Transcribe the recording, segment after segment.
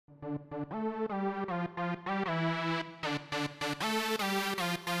Hey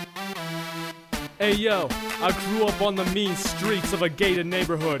yo, I grew up on the mean streets of a gated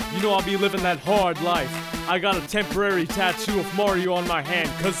neighborhood. You know I'll be living that hard life. I got a temporary tattoo of Mario on my hand,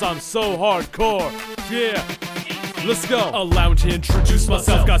 cause I'm so hardcore. Yeah, let's go. Allow me to introduce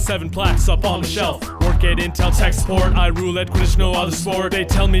myself. Got 7 plaques up on the shelf. Work at Intel Tech Support. I rule at Quidditch, no other sport. They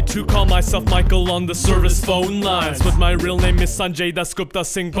tell me to call myself Michael on the service phone lines, but my real name is Sanjay Das Gupta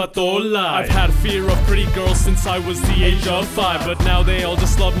Singh Patola. I've had a fear of pretty girls since I was the age of 5, but now they all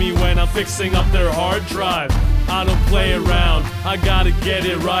just love me when I'm fixing up their hard drive. I don't play around, I gotta get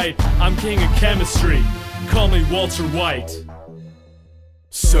it right. I'm king of chemistry, call me Walter White.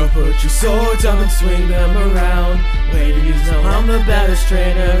 So put your swords up and swing them around. Ladies know I'm the baddest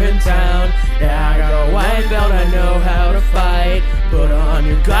trainer in town. Yeah, I got a white belt, I know how to fight. Put on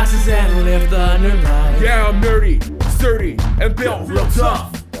your glasses and live thunder light. Yeah, I'm nerdy, sturdy, and built real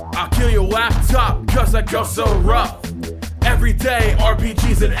tough. I'll kill your laptop, cause I go so rough. Every day,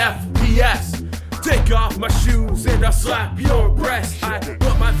 RPGs and FPS. Take off my shoes and I'll slap your breast. I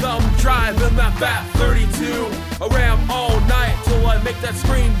put my thumb drive in that fat 32. I ram all night till I make that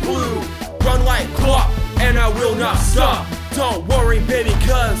screen blue. Run like clock and I will not stop. Don't worry baby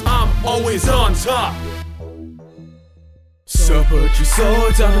cause I'm always on top. So put your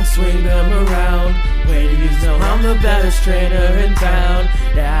swords up and swing them around. Ladies know I'm the baddest trainer in town.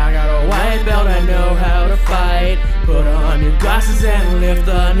 Yeah, I got a white belt, I know how to fight. Put on your glasses and live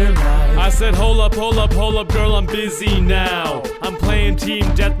thunder light. I said hold up girl, I'm busy now. I'm playing team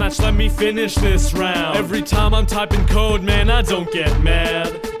deathmatch, let me finish this round. Every time I'm typing code, man, I don't get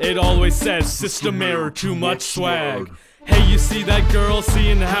mad. It always says system error, too much swag. Hey, you see that girl,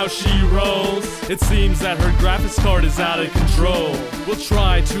 seeing how she rolls? It seems that her graphics card is out of control. We'll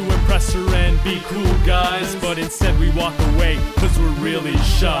try to impress her and be cool guys, but instead we walk away, cause we're really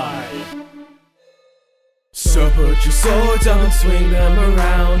shy. So put your swords up and swing them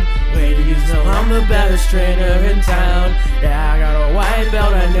around. Ladies know I'm the baddest trainer in town. Yeah, I got a white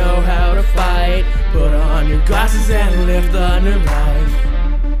belt, I know how to fight. Put on your glasses and live thunder life.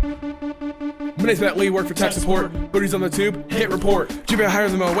 My name's Bentley, work for tech support. Booties on the tube, hit report. GPA higher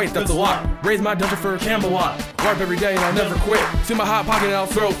than my weight, that's a lot. Raise my dungeon for a Camelot. Warp every day and I'll never quit. See my hot pocket and I'll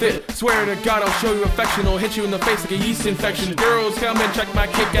throw fit. Swear to God I'll show you affection. I'll hit you in the face like a yeast infection. Girls come and check my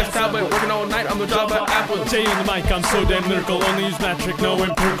kick-ass tablet. Working all night, I'm the job at Apple. Jay on the mic, I'm so damn lyrical. Only use metric, no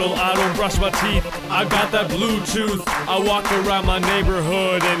empirical. I don't brush my teeth, I got that Bluetooth. I walk around my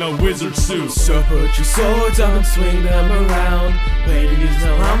neighborhood in a wizard suit. So put your swords up and swing them around. Ladies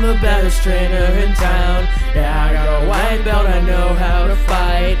know I'm the baddest trainer in town. Yeah, I got a white belt, I know how to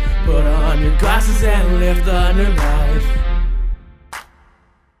fight. Put on your glasses and live thunder life.